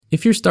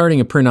If you're starting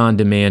a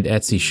print-on-demand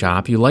Etsy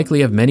shop, you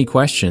likely have many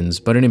questions,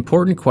 but an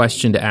important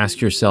question to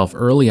ask yourself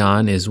early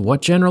on is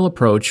what general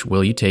approach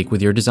will you take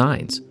with your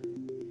designs?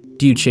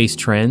 Do you chase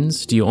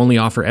trends? Do you only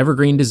offer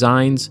evergreen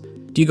designs?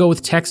 Do you go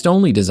with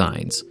text-only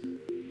designs?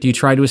 Do you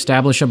try to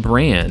establish a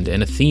brand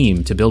and a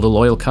theme to build a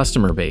loyal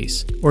customer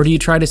base? Or do you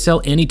try to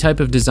sell any type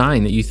of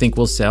design that you think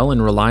will sell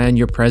and rely on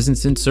your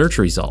presence in search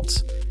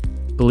results?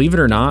 Believe it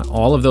or not,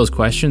 all of those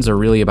questions are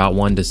really about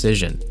one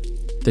decision: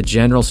 the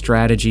general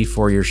strategy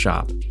for your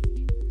shop.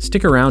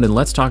 Stick around and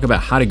let's talk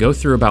about how to go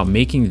through about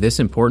making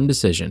this important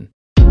decision.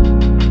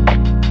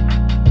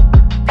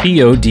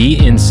 POD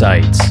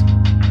Insights,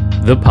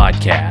 the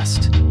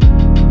podcast.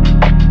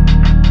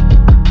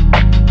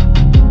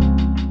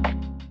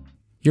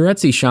 Your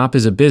Etsy shop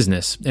is a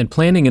business, and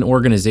planning and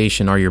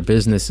organization are your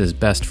business's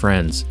best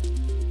friends.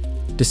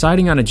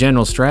 Deciding on a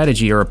general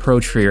strategy or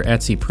approach for your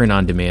Etsy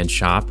print-on-demand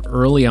shop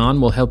early on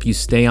will help you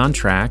stay on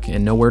track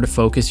and know where to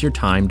focus your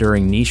time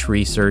during niche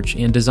research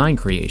and design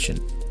creation.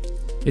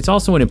 It's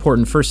also an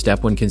important first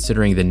step when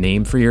considering the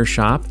name for your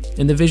shop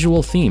and the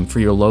visual theme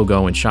for your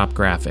logo and shop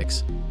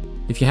graphics.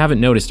 If you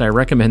haven't noticed, I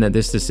recommend that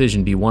this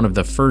decision be one of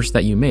the first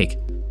that you make,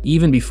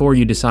 even before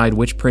you decide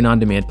which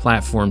print-on-demand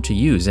platform to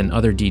use and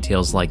other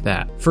details like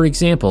that. For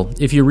example,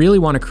 if you really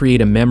want to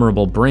create a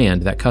memorable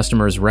brand that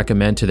customers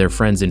recommend to their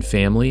friends and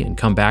family and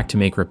come back to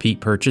make repeat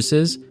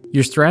purchases,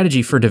 your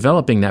strategy for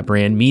developing that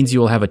brand means you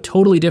will have a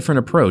totally different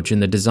approach in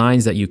the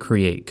designs that you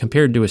create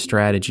compared to a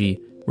strategy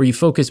where you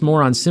focus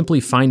more on simply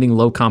finding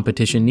low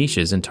competition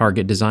niches and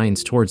target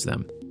designs towards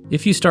them.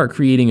 If you start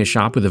creating a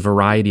shop with a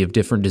variety of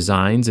different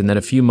designs and then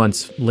a few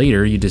months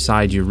later you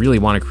decide you really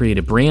want to create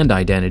a brand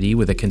identity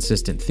with a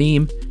consistent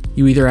theme,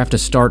 you either have to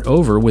start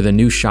over with a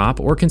new shop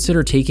or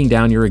consider taking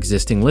down your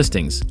existing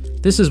listings.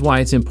 This is why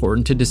it's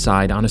important to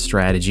decide on a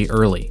strategy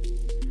early.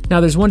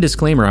 Now there's one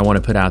disclaimer I want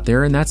to put out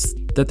there, and that's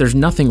that there's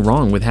nothing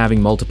wrong with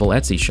having multiple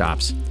Etsy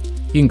shops.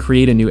 You can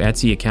create a new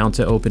Etsy account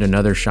to open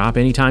another shop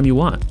anytime you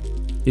want.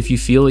 If you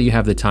feel that you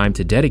have the time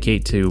to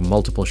dedicate to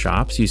multiple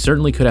shops, you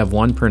certainly could have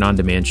one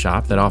print-on-demand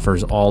shop that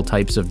offers all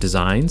types of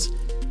designs,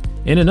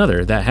 and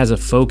another that has a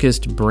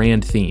focused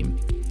brand theme.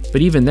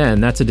 But even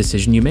then, that's a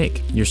decision you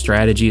make. Your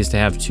strategy is to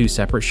have two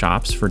separate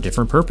shops for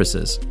different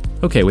purposes.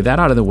 Okay, with that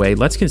out of the way,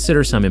 let's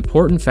consider some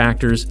important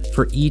factors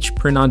for each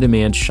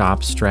print-on-demand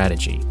shop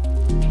strategy.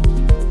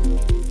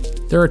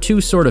 There are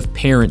two sort of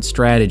parent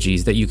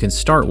strategies that you can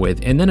start with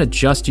and then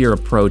adjust your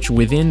approach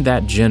within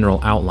that general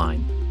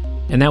outline.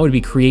 And that would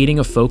be creating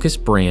a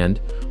focused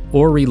brand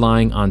or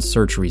relying on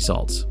search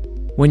results.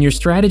 When your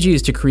strategy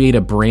is to create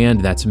a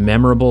brand that's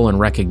memorable and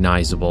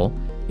recognizable,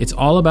 it's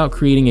all about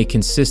creating a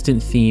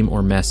consistent theme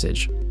or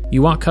message.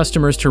 You want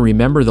customers to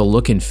remember the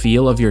look and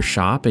feel of your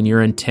shop, and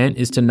your intent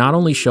is to not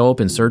only show up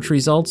in search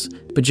results,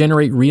 but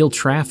generate real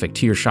traffic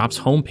to your shop's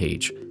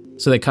homepage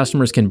so that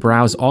customers can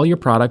browse all your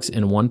products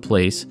in one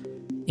place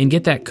and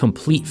get that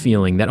complete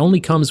feeling that only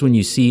comes when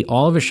you see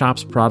all of a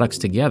shop's products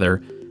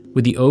together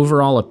with the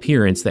overall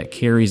appearance that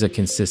carries a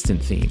consistent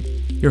theme.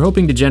 You're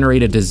hoping to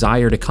generate a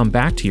desire to come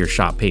back to your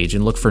shop page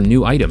and look for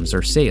new items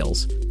or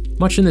sales,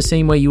 much in the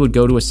same way you would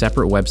go to a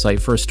separate website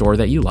for a store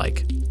that you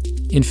like.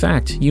 In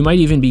fact, you might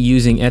even be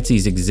using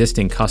Etsy's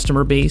existing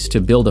customer base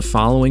to build a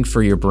following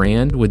for your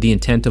brand with the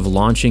intent of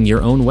launching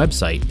your own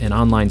website and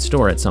online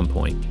store at some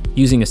point,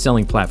 using a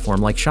selling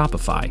platform like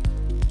Shopify.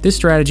 This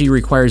strategy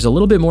requires a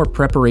little bit more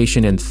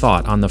preparation and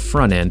thought on the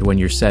front end when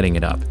you're setting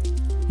it up.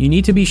 You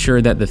need to be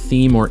sure that the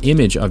theme or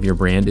image of your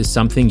brand is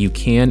something you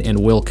can and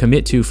will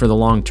commit to for the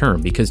long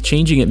term, because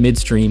changing it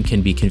midstream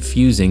can be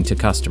confusing to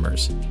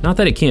customers. Not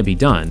that it can't be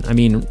done. I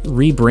mean,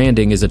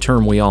 rebranding is a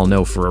term we all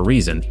know for a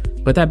reason,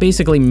 but that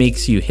basically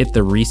makes you hit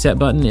the reset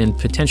button and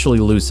potentially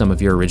lose some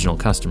of your original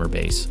customer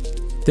base.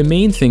 The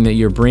main thing that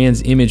your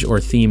brand's image or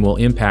theme will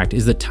impact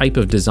is the type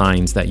of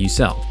designs that you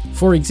sell.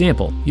 For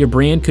example, your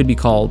brand could be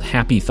called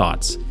Happy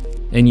Thoughts,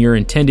 and your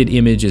intended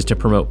image is to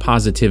promote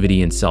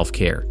positivity and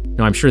self-care.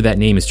 Now, I'm sure that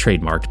name is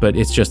trademarked, but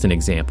it's just an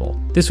example.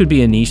 This would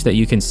be a niche that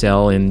you can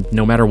sell in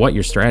no matter what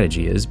your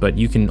strategy is, but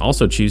you can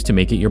also choose to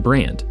make it your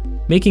brand.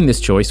 Making this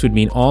choice would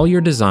mean all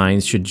your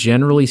designs should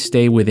generally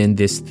stay within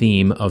this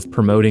theme of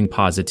promoting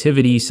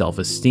positivity,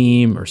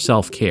 self-esteem, or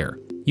self-care.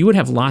 You would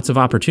have lots of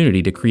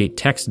opportunity to create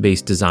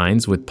text-based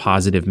designs with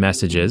positive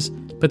messages,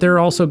 but there are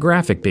also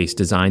graphic-based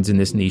designs in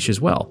this niche as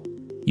well.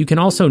 You can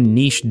also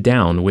niche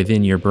down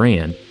within your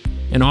brand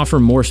and offer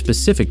more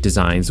specific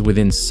designs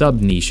within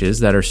sub-niches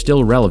that are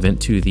still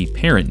relevant to the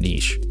parent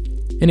niche.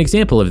 An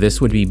example of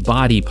this would be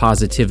body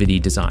positivity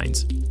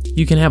designs.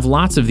 You can have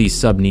lots of these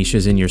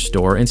sub-niches in your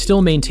store and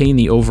still maintain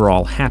the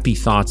overall Happy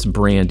Thoughts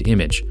brand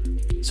image.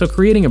 So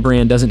creating a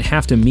brand doesn't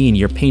have to mean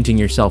you're painting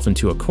yourself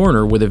into a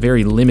corner with a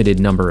very limited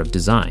number of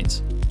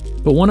designs.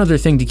 But one other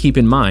thing to keep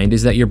in mind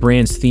is that your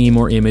brand's theme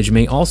or image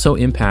may also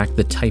impact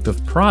the type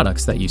of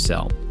products that you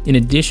sell, in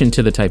addition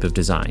to the type of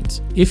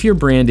designs. If your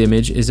brand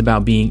image is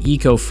about being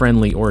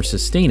eco-friendly or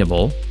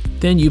sustainable,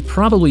 then you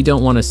probably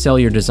don't want to sell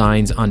your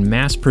designs on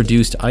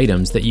mass-produced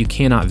items that you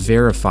cannot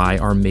verify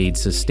are made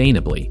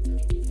sustainably.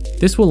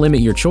 This will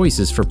limit your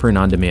choices for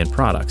print-on-demand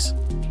products.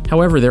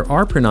 However, there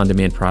are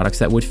print-on-demand products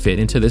that would fit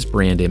into this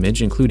brand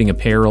image, including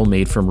apparel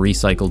made from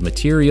recycled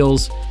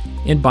materials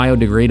and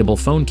biodegradable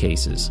phone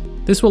cases.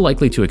 This will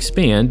likely to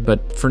expand,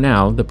 but for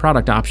now, the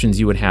product options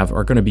you would have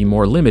are going to be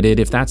more limited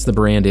if that's the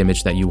brand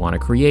image that you want to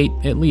create,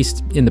 at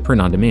least in the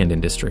print-on-demand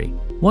industry.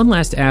 One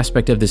last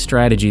aspect of this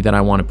strategy that I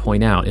want to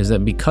point out is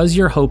that because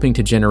you're hoping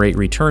to generate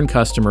return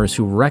customers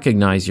who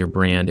recognize your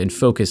brand and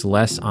focus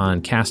less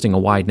on casting a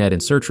wide net in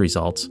search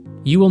results,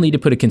 you will need to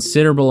put a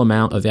considerable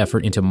amount of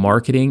effort into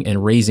marketing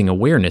and raising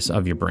awareness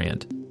of your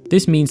brand.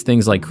 This means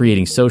things like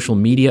creating social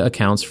media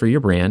accounts for your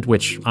brand,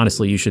 which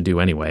honestly you should do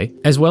anyway,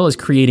 as well as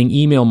creating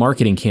email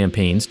marketing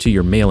campaigns to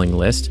your mailing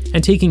list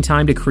and taking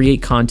time to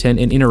create content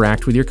and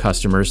interact with your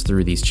customers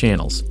through these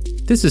channels.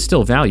 This is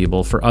still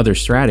valuable for other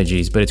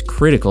strategies, but it's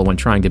critical when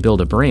trying to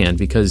build a brand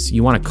because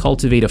you want to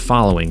cultivate a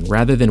following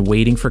rather than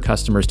waiting for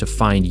customers to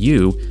find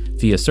you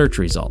via search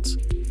results.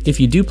 If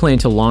you do plan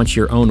to launch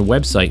your own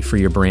website for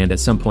your brand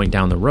at some point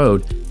down the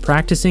road,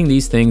 practicing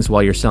these things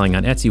while you're selling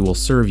on Etsy will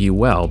serve you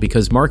well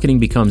because marketing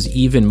becomes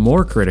even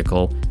more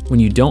critical when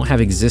you don't have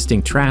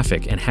existing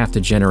traffic and have to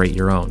generate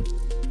your own.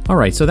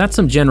 Alright, so that's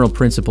some general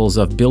principles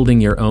of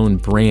building your own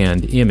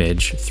brand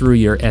image through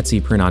your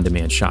Etsy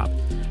print-on-demand shop.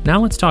 Now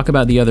let's talk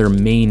about the other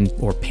main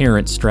or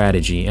parent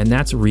strategy, and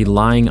that's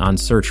relying on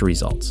search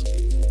results.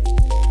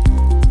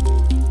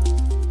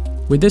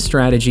 With this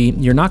strategy,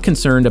 you're not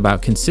concerned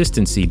about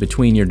consistency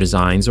between your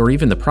designs or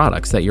even the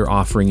products that you're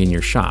offering in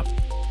your shop.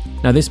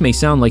 Now, this may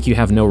sound like you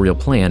have no real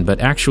plan, but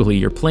actually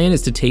your plan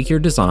is to take your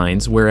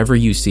designs wherever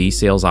you see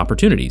sales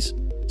opportunities.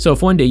 So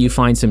if one day you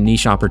find some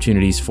niche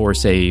opportunities for,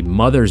 say,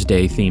 Mother's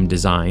Day themed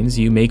designs,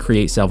 you may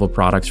create several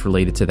products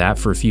related to that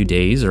for a few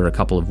days or a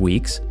couple of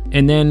weeks.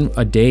 And then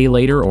a day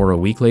later or a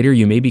week later,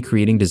 you may be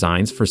creating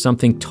designs for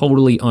something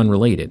totally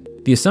unrelated.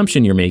 The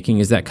assumption you're making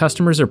is that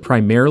customers are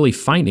primarily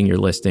finding your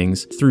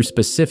listings through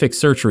specific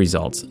search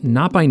results,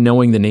 not by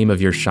knowing the name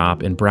of your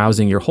shop and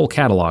browsing your whole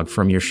catalog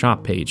from your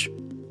shop page.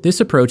 This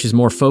approach is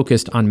more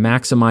focused on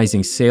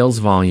maximizing sales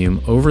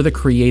volume over the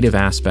creative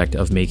aspect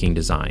of making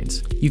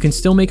designs. You can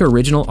still make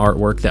original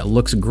artwork that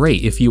looks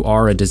great if you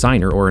are a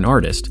designer or an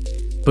artist,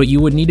 but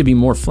you would need to be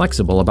more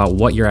flexible about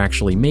what you're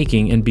actually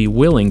making and be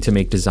willing to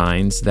make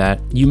designs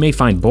that you may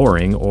find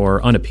boring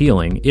or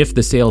unappealing if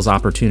the sales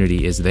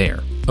opportunity is there.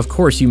 Of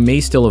course, you may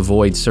still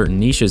avoid certain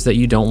niches that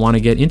you don't want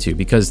to get into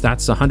because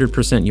that's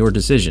 100% your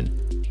decision.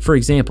 For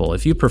example,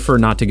 if you prefer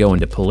not to go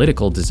into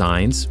political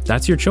designs,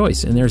 that's your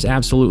choice, and there's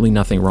absolutely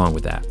nothing wrong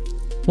with that.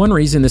 One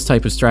reason this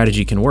type of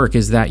strategy can work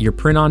is that your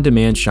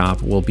print-on-demand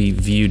shop will be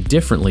viewed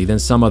differently than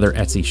some other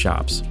Etsy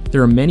shops.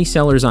 There are many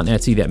sellers on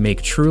Etsy that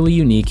make truly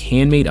unique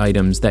handmade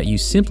items that you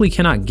simply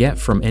cannot get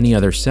from any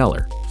other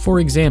seller.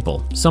 For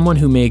example, someone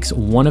who makes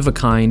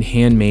one-of-a-kind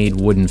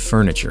handmade wooden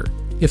furniture.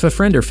 If a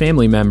friend or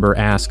family member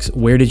asks,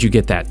 "Where did you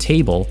get that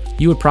table?"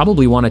 you would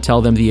probably want to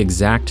tell them the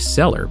exact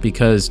seller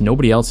because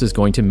nobody else is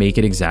going to make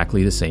it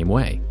exactly the same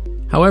way.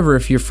 However,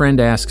 if your friend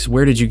asks,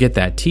 "Where did you get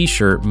that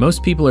t-shirt?"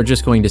 most people are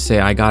just going to say,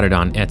 "I got it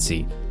on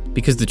Etsy."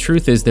 Because the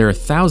truth is there are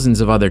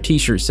thousands of other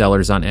t-shirt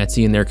sellers on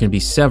Etsy and there can be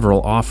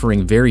several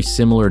offering very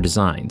similar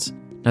designs.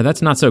 Now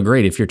that's not so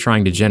great if you're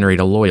trying to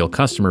generate a loyal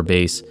customer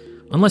base,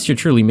 unless you're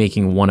truly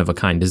making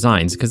one-of-a-kind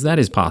designs, because that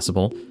is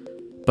possible.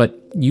 But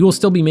you will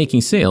still be making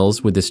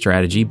sales with this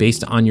strategy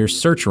based on your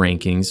search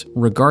rankings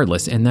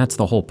regardless, and that's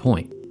the whole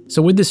point.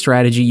 So with this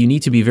strategy, you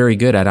need to be very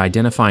good at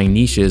identifying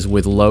niches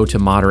with low to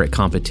moderate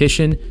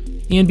competition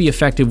and be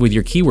effective with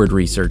your keyword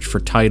research for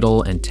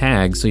title and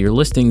tags so your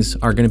listings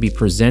are going to be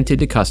presented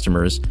to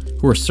customers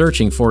who are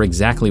searching for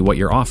exactly what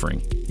you're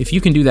offering. If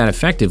you can do that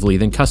effectively,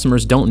 then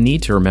customers don't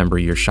need to remember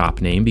your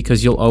shop name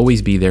because you'll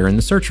always be there in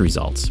the search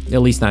results.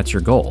 At least that's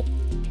your goal.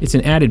 It's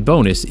an added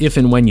bonus if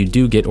and when you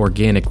do get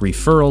organic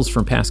referrals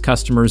from past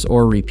customers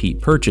or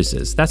repeat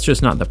purchases. That's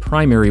just not the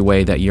primary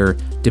way that you're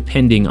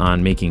depending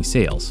on making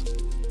sales.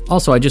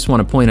 Also, I just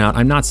want to point out,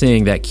 I'm not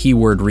saying that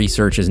keyword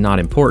research is not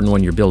important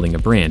when you're building a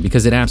brand,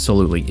 because it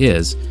absolutely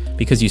is,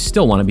 because you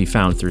still want to be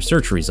found through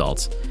search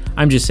results.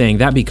 I'm just saying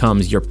that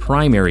becomes your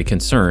primary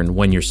concern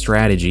when your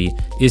strategy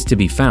is to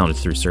be found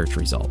through search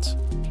results.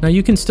 Now,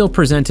 you can still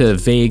present a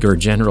vague or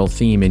general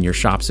theme in your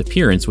shop's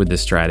appearance with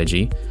this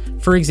strategy.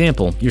 For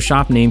example, your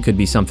shop name could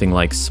be something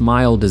like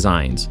Smile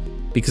Designs,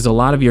 because a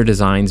lot of your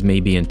designs may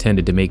be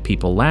intended to make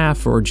people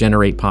laugh or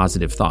generate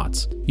positive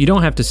thoughts. You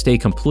don't have to stay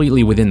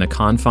completely within the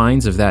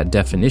confines of that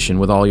definition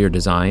with all your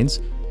designs,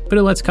 but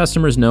it lets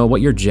customers know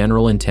what your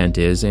general intent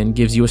is and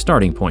gives you a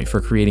starting point for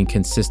creating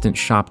consistent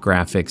shop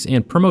graphics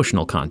and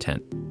promotional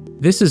content.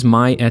 This is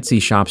my Etsy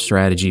shop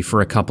strategy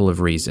for a couple of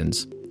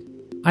reasons.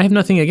 I have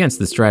nothing against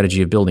the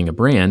strategy of building a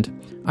brand.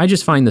 I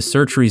just find the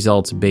search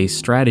results-based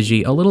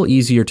strategy a little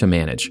easier to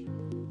manage.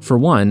 For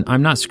one,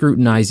 I'm not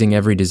scrutinizing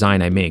every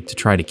design I make to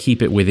try to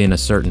keep it within a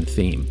certain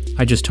theme.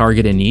 I just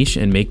target a niche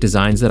and make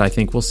designs that I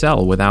think will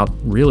sell without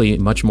really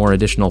much more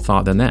additional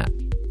thought than that.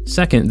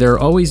 Second, there are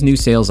always new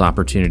sales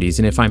opportunities,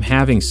 and if I'm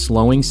having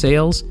slowing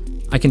sales,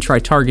 I can try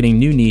targeting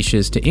new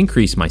niches to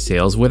increase my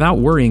sales without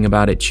worrying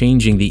about it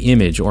changing the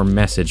image or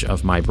message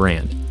of my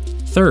brand.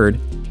 Third,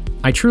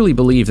 I truly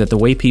believe that the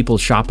way people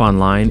shop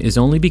online is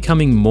only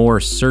becoming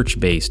more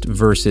search-based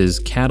versus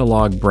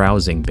catalog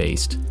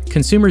browsing-based.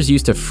 Consumers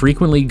used to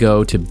frequently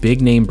go to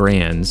big-name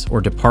brands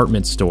or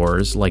department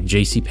stores like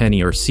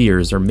JCPenney or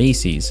Sears or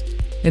Macy's,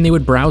 and they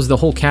would browse the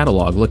whole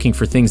catalog looking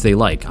for things they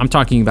like. I'm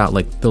talking about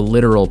like the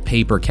literal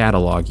paper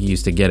catalog you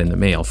used to get in the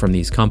mail from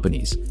these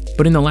companies.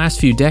 But in the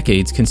last few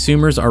decades,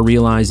 consumers are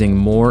realizing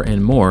more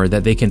and more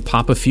that they can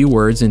pop a few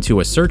words into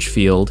a search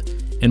field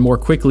and more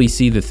quickly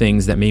see the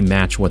things that may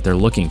match what they're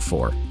looking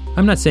for.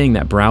 I'm not saying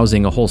that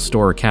browsing a whole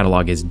store or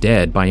catalog is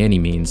dead by any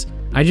means.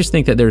 I just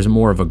think that there's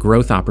more of a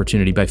growth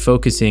opportunity by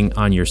focusing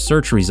on your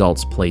search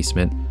results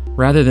placement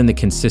rather than the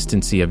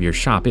consistency of your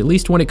shop, at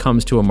least when it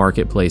comes to a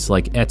marketplace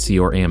like Etsy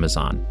or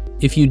Amazon.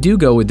 If you do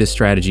go with this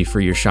strategy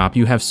for your shop,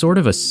 you have sort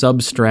of a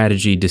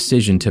sub-strategy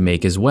decision to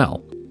make as well.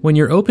 When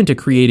you're open to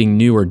creating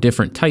new or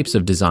different types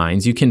of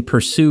designs, you can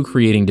pursue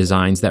creating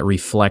designs that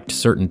reflect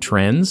certain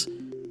trends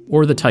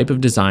or the type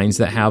of designs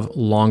that have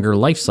longer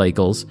life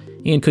cycles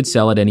and could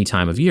sell at any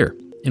time of year.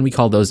 And we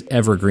call those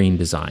evergreen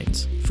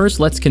designs.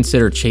 First, let's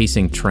consider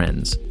chasing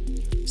trends.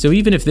 So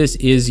even if this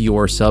is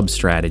your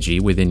sub-strategy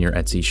within your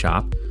Etsy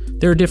shop,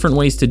 there are different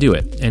ways to do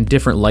it and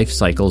different life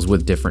cycles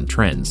with different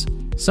trends.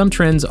 Some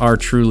trends are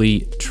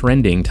truly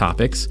trending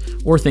topics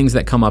or things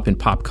that come up in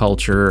pop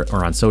culture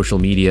or on social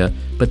media,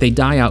 but they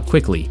die out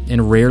quickly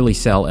and rarely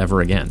sell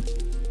ever again.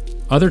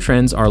 Other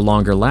trends are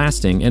longer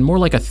lasting and more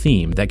like a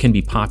theme that can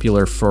be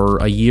popular for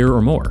a year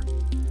or more.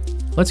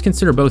 Let's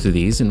consider both of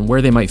these and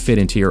where they might fit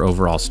into your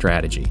overall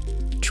strategy.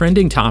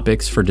 Trending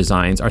topics for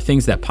designs are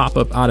things that pop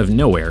up out of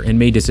nowhere and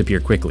may disappear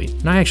quickly.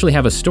 And I actually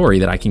have a story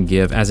that I can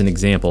give as an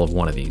example of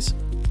one of these.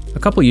 A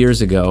couple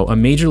years ago, a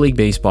Major League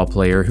Baseball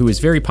player who is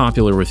very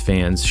popular with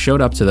fans showed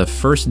up to the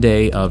first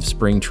day of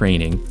spring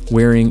training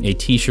wearing a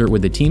t-shirt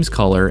with the team's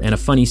color and a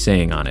funny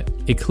saying on it.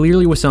 It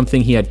clearly was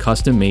something he had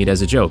custom made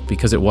as a joke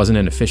because it wasn't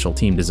an official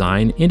team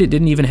design and it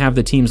didn't even have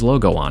the team's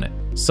logo on it.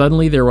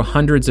 Suddenly, there were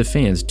hundreds of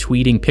fans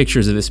tweeting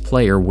pictures of this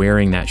player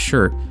wearing that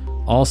shirt,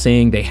 all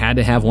saying they had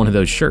to have one of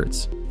those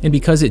shirts. And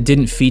because it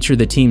didn't feature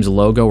the team's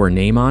logo or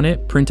name on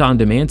it,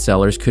 print-on-demand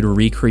sellers could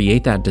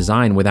recreate that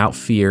design without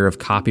fear of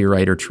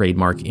copyright or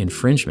trademark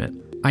infringement.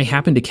 I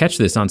happened to catch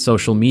this on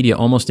social media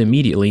almost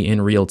immediately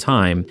in real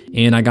time,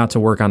 and I got to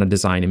work on a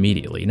design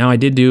immediately. Now,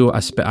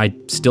 I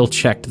still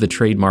checked the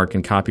trademark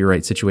and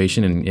copyright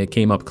situation, and it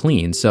came up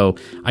clean. So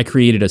I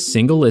created a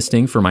single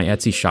listing for my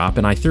Etsy shop,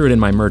 and I threw it in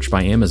my Merch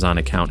by Amazon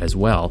account as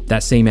well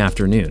that same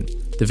afternoon.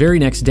 The very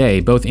next day,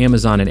 both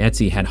Amazon and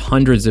Etsy had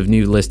hundreds of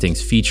new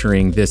listings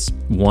featuring this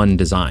one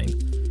design.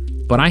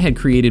 But I had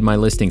created my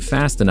listing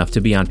fast enough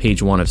to be on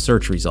page 1 of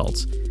search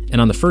results. And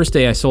on the first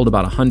day, I sold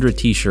about 100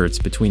 t-shirts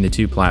between the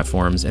two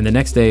platforms, and the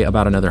next day,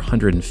 about another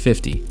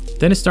 150.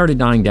 Then it started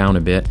dying down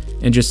a bit,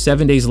 and just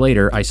 7 days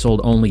later, I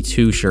sold only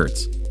 2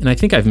 shirts. And I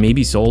think I've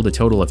maybe sold a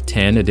total of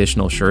 10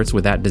 additional shirts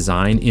with that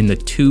design in the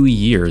 2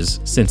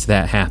 years since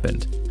that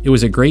happened. It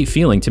was a great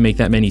feeling to make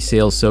that many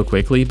sales so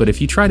quickly, but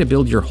if you try to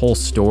build your whole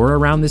store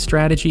around this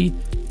strategy,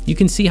 you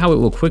can see how it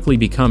will quickly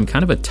become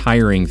kind of a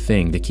tiring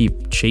thing to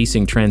keep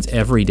chasing trends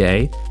every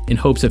day in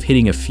hopes of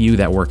hitting a few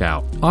that work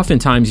out.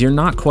 Oftentimes, you're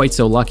not quite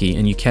so lucky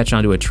and you catch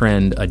onto a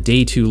trend a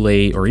day too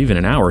late or even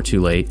an hour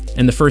too late,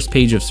 and the first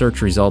page of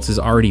search results is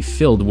already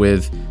filled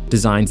with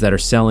designs that are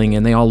selling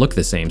and they all look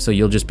the same, so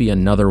you'll just be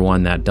another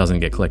one that doesn't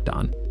get clicked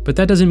on. But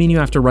that doesn't mean you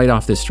have to write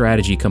off this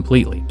strategy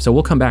completely, so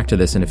we'll come back to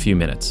this in a few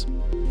minutes.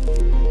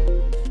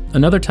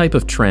 Another type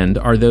of trend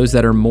are those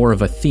that are more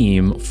of a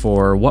theme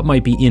for what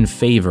might be in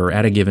favor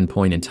at a given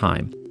point in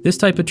time. This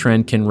type of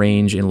trend can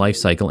range in life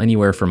cycle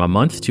anywhere from a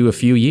month to a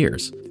few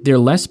years. They're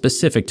less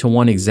specific to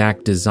one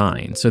exact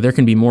design, so there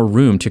can be more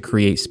room to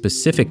create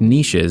specific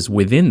niches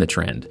within the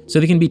trend, so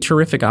they can be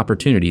terrific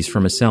opportunities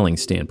from a selling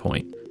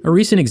standpoint. A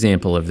recent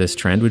example of this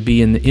trend would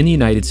be in the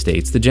United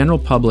States, the general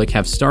public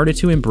have started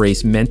to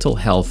embrace mental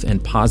health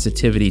and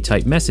positivity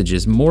type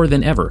messages more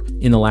than ever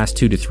in the last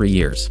 2 to 3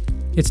 years.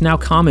 It's now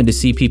common to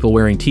see people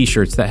wearing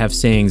t-shirts that have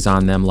sayings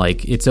on them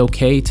like, "It's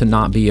okay to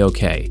not be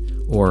okay,"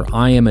 or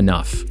 "I am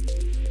enough."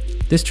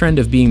 This trend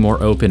of being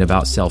more open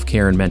about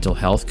self-care and mental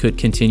health could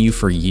continue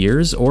for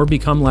years or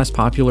become less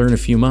popular in a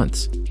few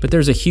months. But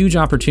there's a huge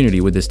opportunity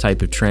with this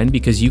type of trend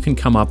because you can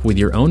come up with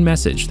your own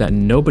message that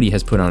nobody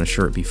has put on a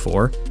shirt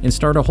before and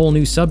start a whole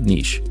new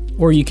sub-niche.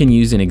 Or you can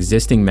use an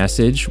existing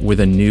message with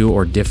a new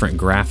or different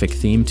graphic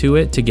theme to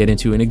it to get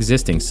into an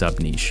existing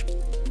sub-niche.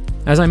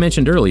 As I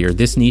mentioned earlier,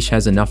 this niche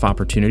has enough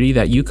opportunity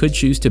that you could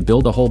choose to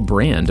build a whole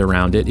brand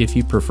around it if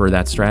you prefer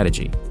that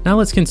strategy. Now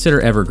let's consider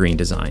evergreen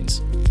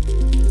designs.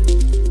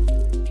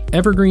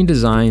 Evergreen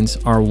designs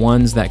are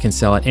ones that can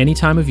sell at any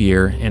time of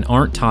year and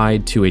aren't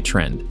tied to a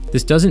trend.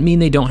 This doesn't mean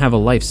they don't have a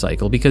life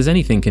cycle because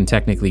anything can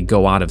technically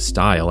go out of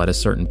style at a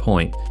certain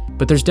point,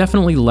 but there's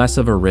definitely less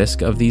of a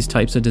risk of these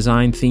types of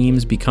design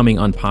themes becoming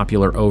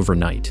unpopular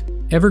overnight.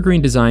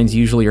 Evergreen designs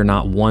usually are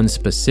not one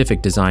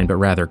specific design, but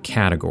rather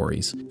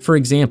categories. For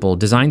example,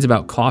 designs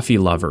about coffee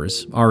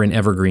lovers are an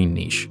evergreen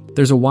niche.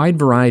 There's a wide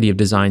variety of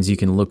designs you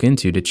can look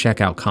into to check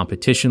out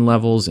competition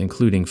levels,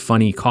 including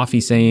funny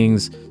coffee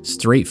sayings,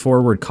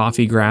 straightforward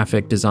coffee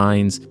graphic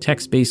designs,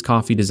 text-based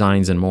coffee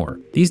designs, and more.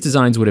 These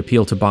designs would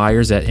appeal to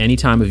buyers at any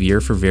time of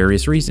year for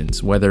various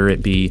reasons, whether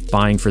it be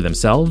buying for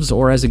themselves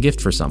or as a gift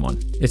for someone.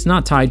 It's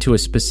not tied to a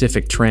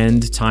specific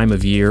trend, time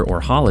of year,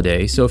 or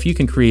holiday, so if you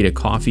can create a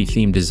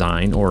coffee-themed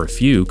design or a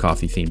few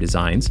coffee-themed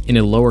designs in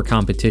a lower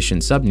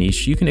competition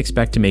sub-niche, you can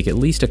expect to make at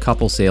least a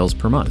couple sales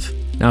per month.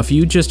 Now, if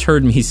you just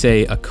heard me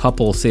say a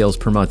couple sales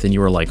per month and you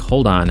were like,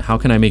 hold on, how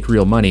can I make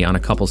real money on a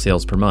couple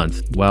sales per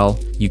month? Well,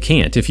 you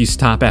can't if you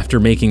stop after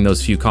making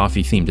those few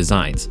coffee-themed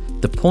designs.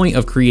 The point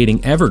of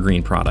creating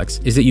evergreen products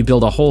is that you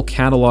build a whole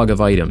catalog of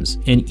items,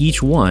 and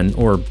each one,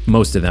 or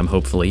most of them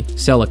hopefully,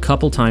 sell a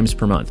couple times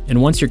per month. And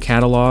once your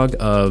catalog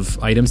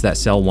of items that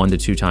sell 1 to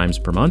 2 times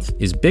per month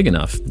is big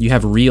enough, you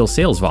have real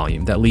sales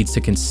volume that leads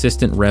to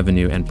consistent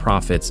revenue and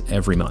profits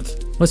every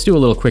month. Let's do a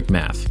little quick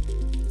math.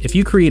 If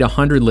you create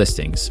 100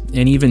 listings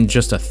and even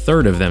just a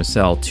third of them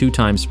sell 2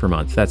 times per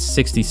month, that's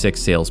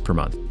 66 sales per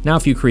month. Now,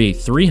 if you create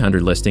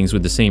 300 listings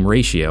with the same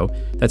ratio,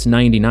 that's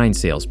 99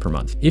 sales per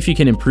month. If you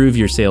can improve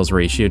your sales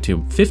ratio to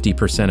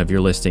 50% of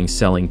your listings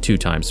selling 2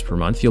 times per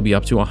month, you'll be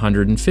up to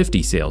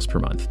 150 sales per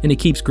month. And it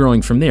keeps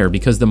growing from there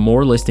because the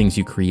more listings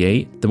you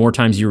create, the more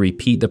times you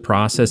repeat the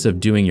process of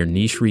doing your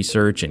niche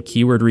research and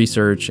keyword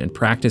research and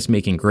practice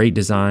making great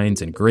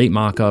designs and great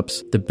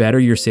mock-ups, the better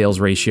your sales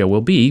ratio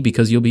will be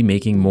because you'll be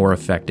making more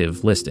effective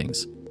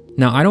listings.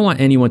 Now, I don't want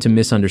anyone to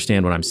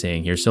misunderstand what I'm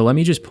saying here, so let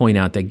me just point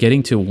out that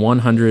getting to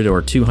 100 or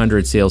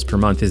 200 sales per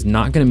month is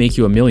not going to make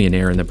you a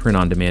millionaire in the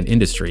print-on-demand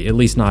industry, at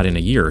least not in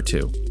a year or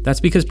two. That's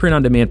because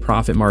print-on-demand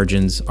profit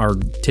margins are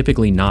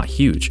typically not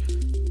huge.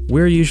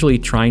 We're usually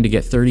trying to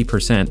get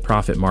 30%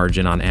 profit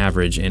margin on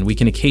average, and we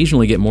can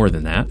occasionally get more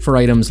than that for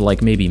items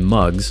like maybe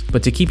mugs,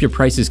 but to keep your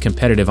prices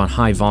competitive on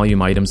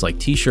high-volume items like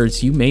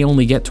t-shirts, you may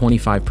only get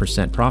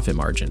 25% profit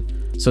margin.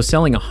 So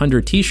selling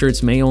 100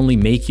 t-shirts may only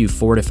make you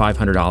 $400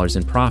 to $500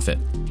 in profit.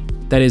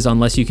 That is,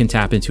 unless you can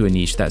tap into a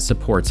niche that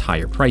supports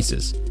higher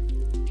prices.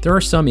 There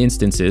are some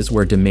instances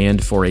where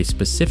demand for a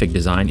specific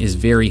design is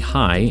very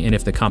high, and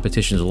if the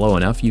competition is low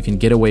enough, you can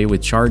get away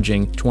with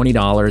charging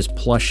 $20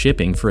 plus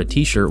shipping for a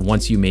t-shirt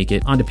once you make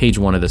it onto page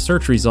 1 of the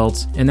search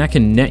results, and that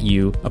can net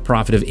you a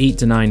profit of $8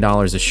 to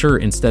 $9 a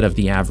shirt instead of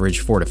the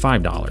average $4 to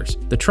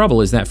 $5. The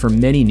trouble is that for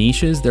many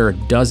niches, there are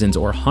dozens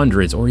or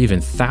hundreds or even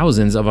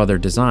thousands of other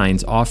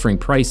designs offering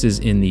prices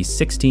in the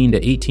 $16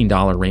 to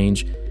 $18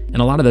 range,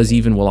 and a lot of those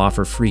even will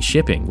offer free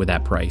shipping with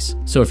that price.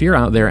 So if you're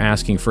out there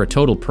asking for a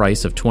total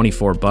price of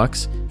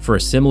 $24 for a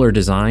similar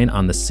design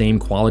on the same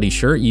quality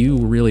shirt, you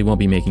really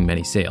won't be making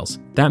many sales.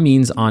 That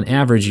means on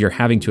average, you're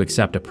having to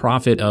accept a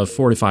profit of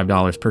 $4 to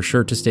 $5 per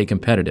shirt to stay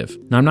competitive.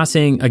 Now, I'm not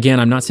saying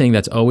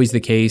that's always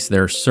the case.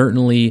 There are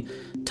certainly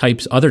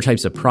other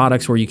types of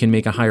products where you can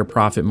make a higher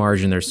profit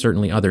margin. There's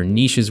certainly other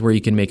niches where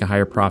you can make a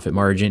higher profit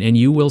margin, and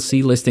you will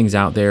see listings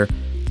out there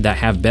that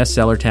have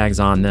bestseller tags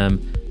on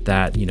them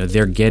that,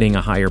 they're getting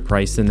a higher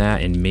price than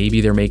that, and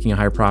maybe they're making a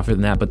higher profit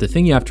than that. But the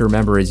thing you have to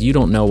remember is you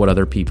don't know what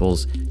other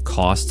people's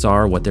costs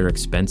are, what their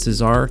expenses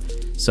are.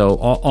 So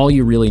all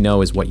you really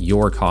know is what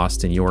your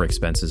costs and your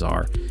expenses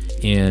are.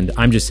 And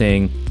I'm just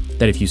saying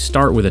that if you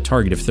start with a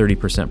target of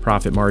 30%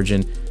 profit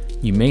margin,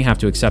 you may have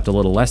to accept a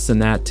little less than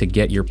that to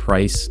get your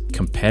price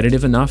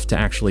competitive enough to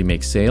actually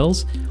make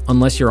sales,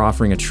 unless you're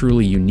offering a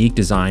truly unique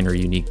design or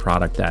unique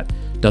product that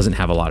doesn't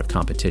have a lot of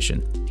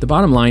competition. The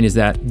bottom line is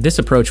that this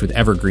approach with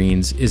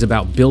evergreens is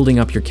about building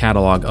up your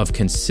catalog of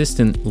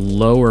consistent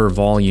lower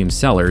volume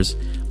sellers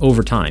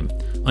over time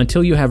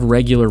until you have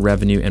regular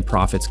revenue and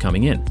profits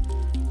coming in.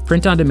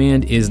 Print on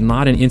demand is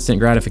not an instant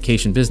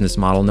gratification business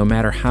model no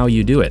matter how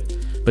you do it,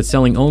 but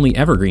selling only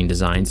evergreen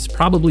designs is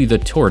probably the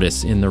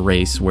tortoise in the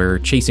race where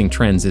chasing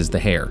trends is the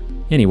hare.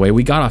 Anyway,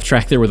 we got off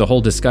track there with a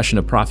whole discussion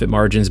of profit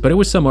margins, but it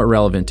was somewhat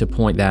relevant to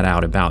point that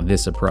out about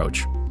this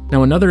approach.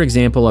 Now, another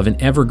example of an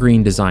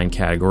evergreen design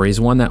category is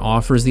one that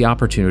offers the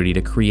opportunity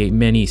to create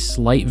many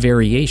slight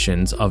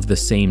variations of the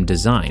same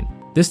design.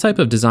 This type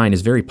of design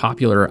is very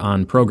popular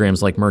on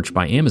programs like Merch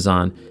by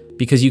Amazon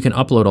because you can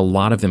upload a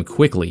lot of them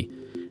quickly,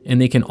 and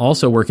they can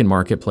also work in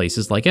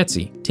marketplaces like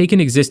Etsy. Take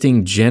an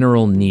existing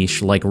general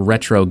niche like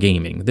retro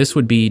gaming. This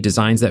would be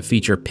designs that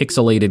feature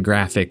pixelated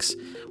graphics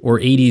or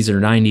 80s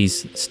or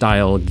 90s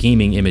style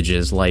gaming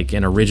images like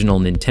an original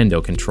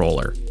Nintendo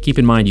controller. Keep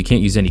in mind you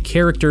can't use any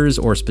characters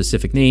or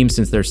specific names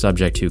since they're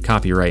subject to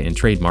copyright and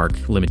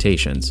trademark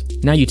limitations.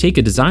 Now you take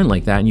a design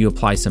like that and you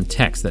apply some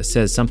text that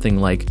says something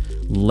like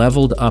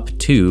leveled up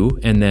to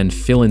and then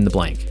fill in the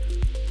blank.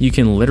 You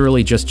can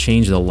literally just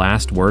change the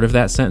last word of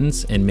that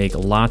sentence and make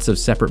lots of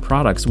separate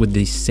products with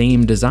the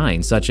same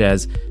design, such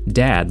as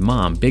dad,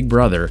 mom, big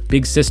brother,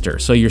 big sister.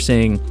 So you're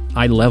saying,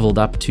 I leveled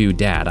up to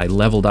dad, I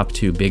leveled up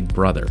to big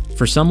brother.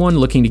 For someone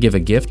looking to give a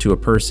gift to a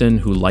person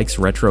who likes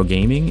retro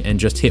gaming and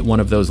just hit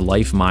one of those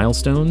life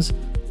milestones,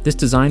 this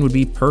design would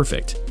be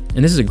perfect.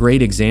 And this is a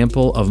great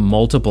example of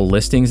multiple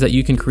listings that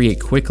you can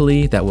create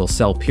quickly that will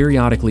sell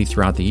periodically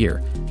throughout the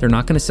year. They're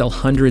not going to sell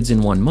hundreds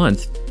in one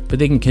month, but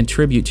they can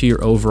contribute to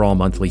your overall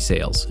monthly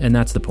sales, and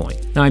that's the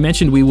point. Now, I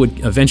mentioned we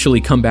would eventually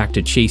come back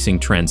to chasing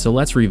trends, so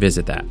let's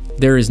revisit that.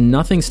 There is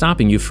nothing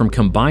stopping you from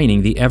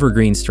combining the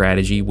evergreen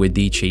strategy with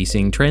the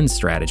chasing trends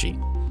strategy.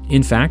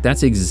 In fact,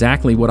 that's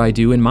exactly what I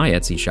do in my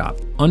Etsy shop.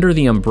 Under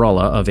the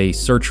umbrella of a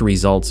search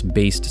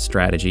results-based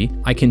strategy,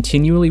 I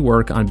continually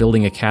work on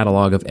building a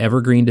catalog of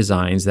evergreen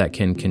designs that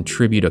can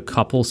contribute a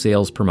couple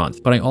sales per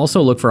month. But I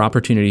also look for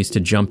opportunities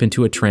to jump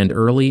into a trend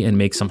early and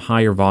make some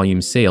higher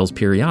volume sales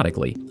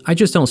periodically. I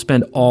just don't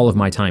spend all of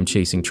my time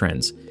chasing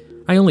trends.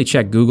 I only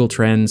check Google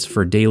Trends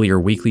for daily or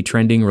weekly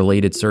trending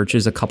related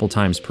searches a couple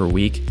times per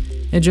week,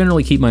 and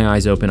generally keep my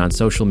eyes open on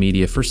social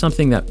media for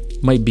something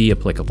that might be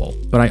applicable.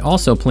 But I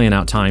also plan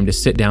out time to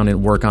sit down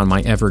and work on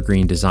my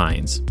evergreen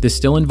designs. This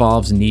still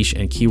involves niche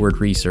and keyword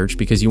research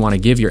because you want to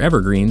give your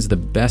evergreens the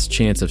best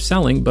chance of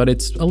selling, but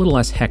it's a little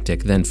less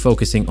hectic than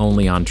focusing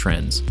only on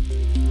trends.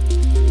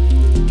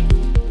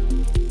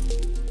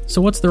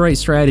 So what's the right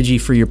strategy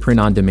for your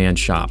print-on-demand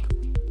shop?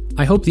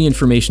 I hope the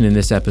information in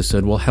this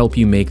episode will help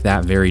you make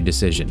that very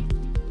decision.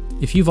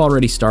 If you've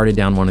already started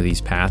down one of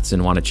these paths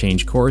and want to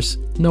change course,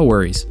 no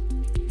worries.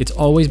 It's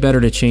always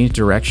better to change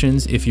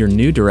directions if your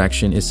new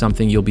direction is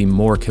something you'll be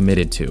more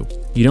committed to.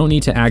 You don't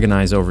need to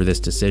agonize over this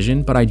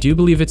decision, but I do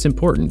believe it's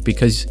important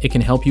because it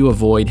can help you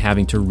avoid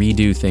having to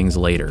redo things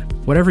later.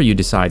 Whatever you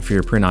decide for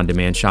your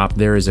print-on-demand shop,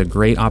 there is a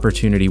great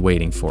opportunity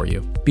waiting for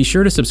you. Be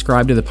sure to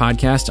subscribe to the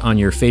podcast on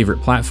your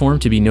favorite platform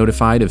to be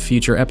notified of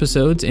future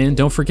episodes, and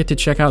don't forget to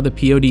check out the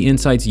POD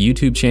Insights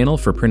YouTube channel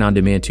for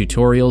print-on-demand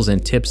tutorials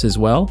and tips as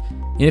well.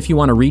 And if you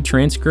want to read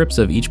transcripts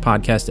of each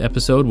podcast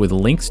episode with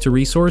links to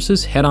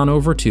resources, head on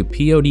over to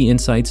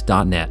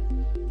podinsights.net.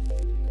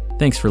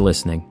 Thanks for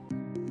listening.